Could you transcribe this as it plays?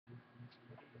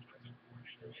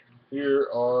Here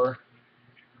are,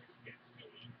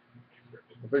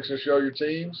 I'm fixing to show your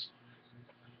teams.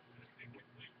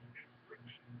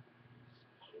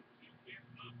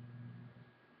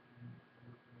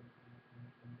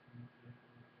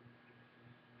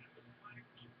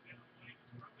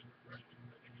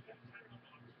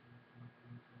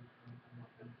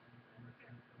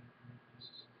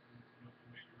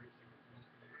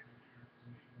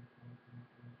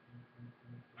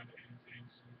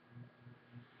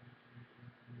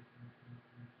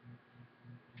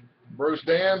 Bruce,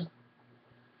 Dan.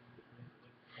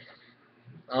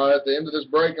 At the end of this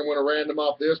break, I'm going to random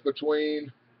off this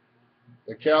between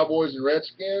the Cowboys and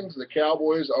Redskins. The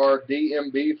Cowboys are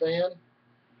DMB fan.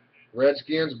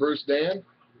 Redskins, Bruce, Dan.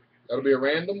 That'll be a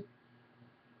random.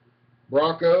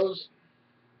 Broncos,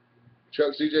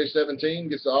 Chuck CJ17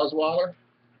 gets the Osweiler.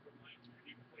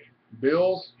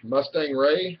 Bills, Mustang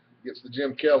Ray gets the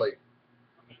Jim Kelly.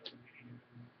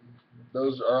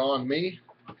 Those are on me.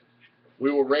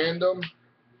 We will random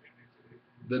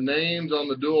the names on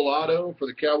the dual auto for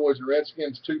the Cowboys and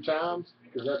Redskins 2 times,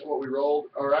 because that's what we rolled.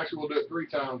 Or actually, we'll do it 3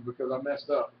 times because I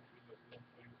messed up.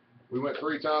 We went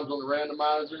 3 times on the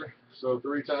randomizer, so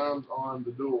 3 times on the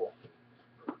dual.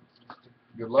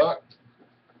 Good luck.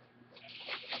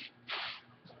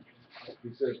 He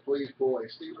says, please pull a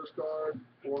Steelers card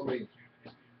for me.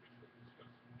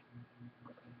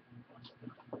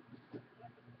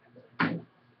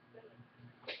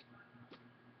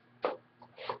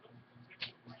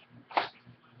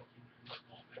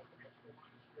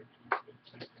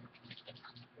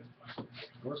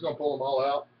 We're just going to pull them all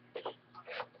out.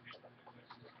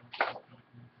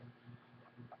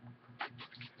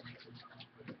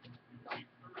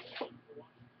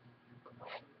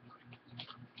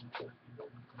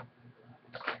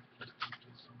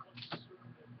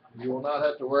 You will not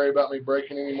have to worry about me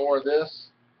breaking any more of this.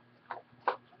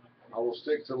 I will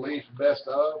stick to Leaf best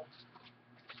of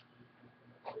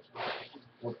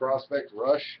or Prospect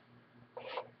Rush.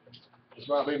 This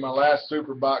might be my last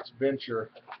Super Box venture.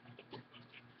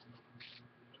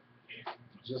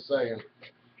 Just saying.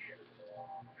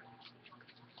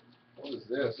 What is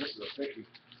this? This is a thicky.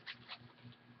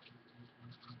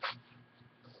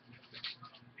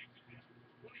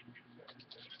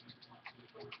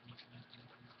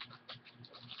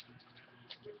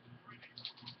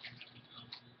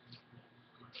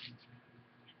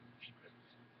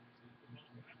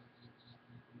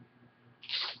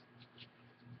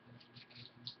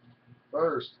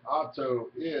 First auto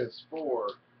is for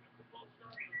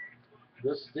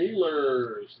the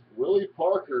Steelers. Willie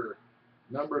Parker,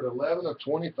 numbered 11 of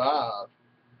 25.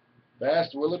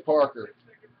 Fast Willie Parker.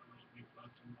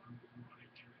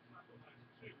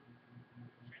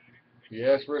 He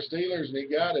asked for a Steelers and he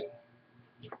got it.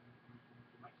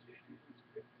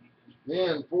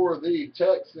 Then for the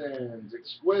Texans,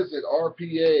 exquisite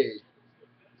RPA.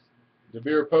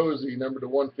 DeVere Posey, numbered to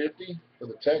 150 for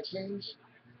the Texans.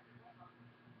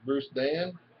 Bruce,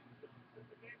 Dan.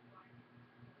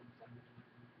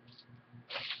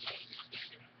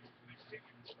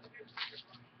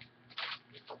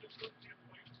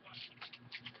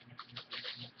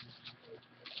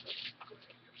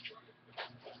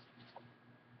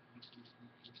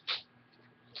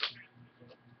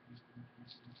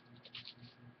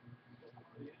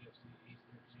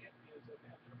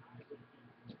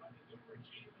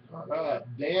 All right,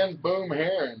 Dan Boom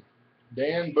Heron.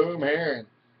 Dan Boom Heron.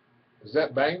 Is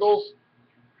that Bengals?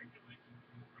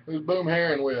 Who's Boom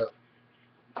Heron with?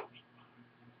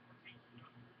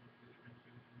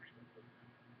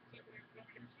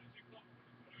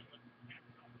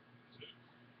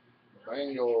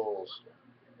 Bengals.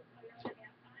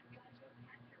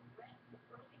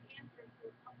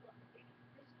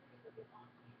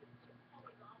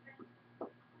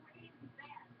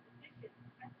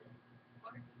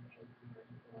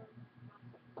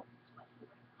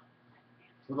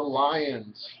 For the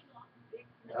Lions,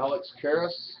 Alex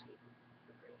Karras.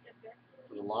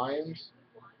 For the Lions.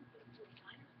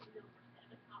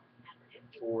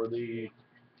 For the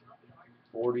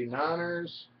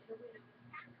 49ers.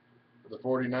 For the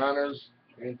 49ers,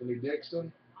 Anthony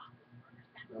Dixon.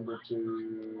 Number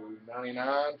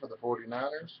 299 for the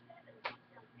 49ers.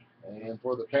 And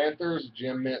for the Panthers,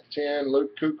 Jim Mint 10,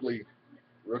 Luke Kuechly,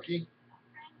 rookie.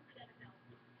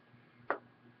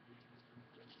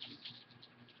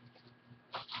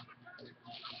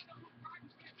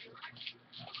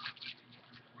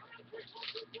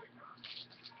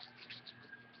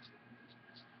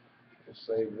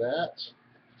 We'll save that.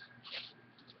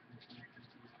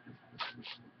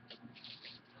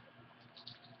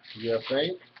 You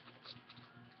think?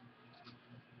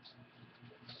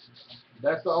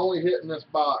 That's the only hit in this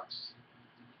box.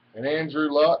 And Andrew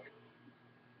Luck,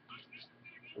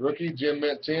 rookie, Jim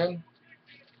Mint 10.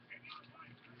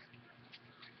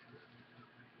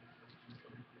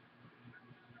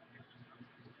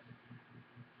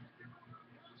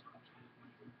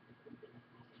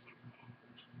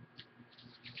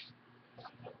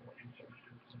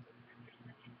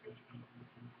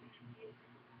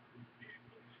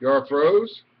 Garth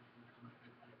Rose.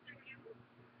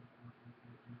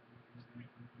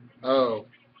 Oh.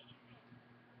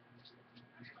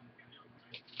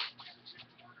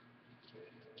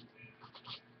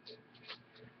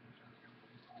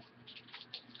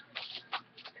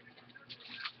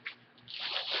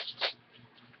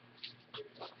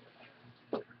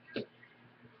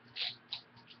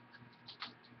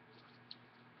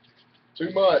 Too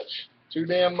much. Too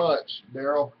damn much,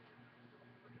 Daryl.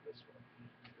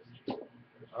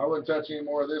 I wouldn't touch any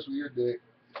more of this with your dick.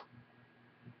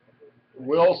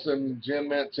 Wilson, Jim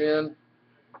Mint 10.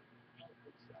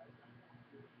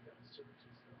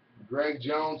 Greg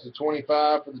Jones, the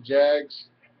 25 for the Jags.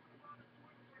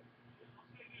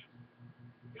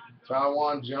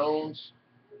 Taiwan Jones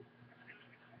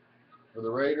for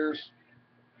the Raiders.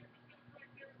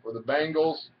 For the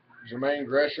Bengals, Jermaine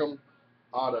Gresham,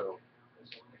 auto.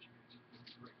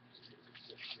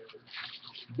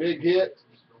 Big hit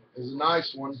is a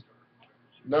nice one.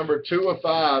 Number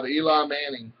 2/5, Eli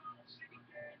Manning.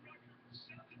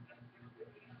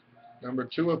 Number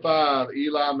 2/5,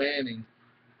 Eli Manning.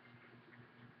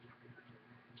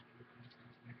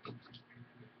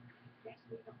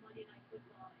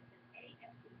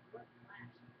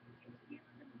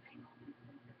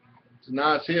 It's a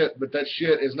nice hit, but that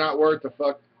shit is not worth the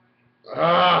fuck.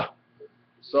 Ah,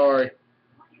 sorry.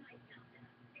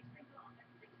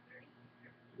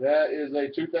 That is a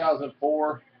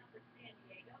 2004.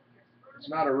 It's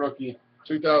not a rookie.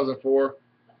 2004.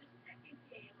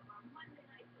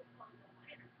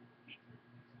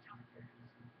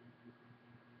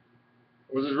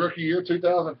 Was his rookie year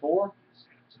 2004?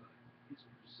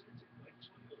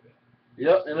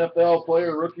 Yep, NFL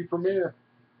player rookie premier.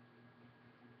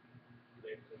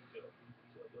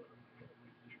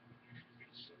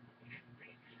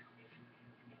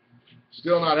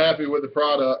 Still not happy with the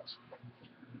product.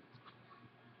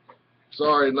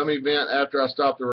 Sorry, let me vent after I stop the